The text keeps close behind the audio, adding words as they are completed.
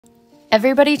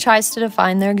Everybody tries to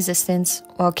define their existence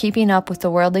while keeping up with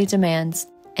the worldly demands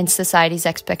and society's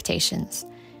expectations.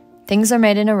 Things are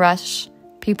made in a rush,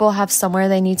 people have somewhere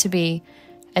they need to be,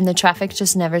 and the traffic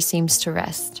just never seems to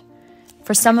rest.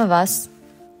 For some of us,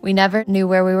 we never knew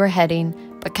where we were heading,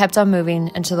 but kept on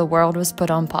moving until the world was put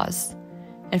on pause.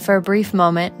 And for a brief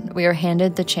moment, we were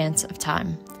handed the chance of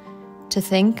time. To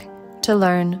think, to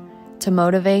learn, to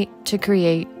motivate, to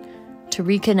create, to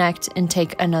reconnect and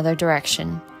take another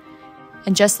direction.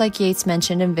 And just like Yeats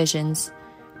mentioned in Visions,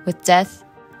 with death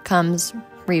comes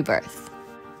rebirth.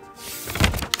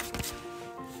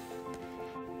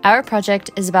 Our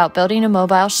project is about building a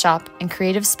mobile shop and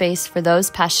creative space for those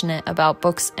passionate about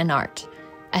books and art,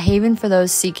 a haven for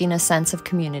those seeking a sense of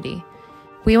community.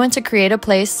 We want to create a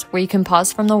place where you can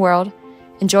pause from the world,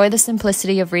 enjoy the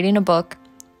simplicity of reading a book,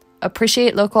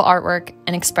 appreciate local artwork,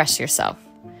 and express yourself.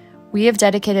 We have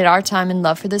dedicated our time and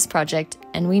love for this project,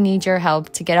 and we need your help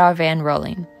to get our van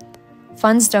rolling.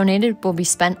 Funds donated will be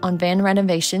spent on van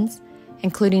renovations,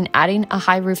 including adding a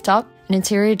high rooftop and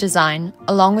interior design,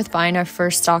 along with buying our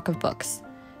first stock of books.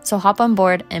 So hop on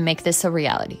board and make this a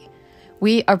reality.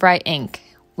 We are Bright Ink.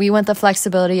 We want the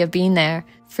flexibility of being there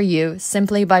for you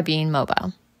simply by being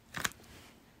mobile.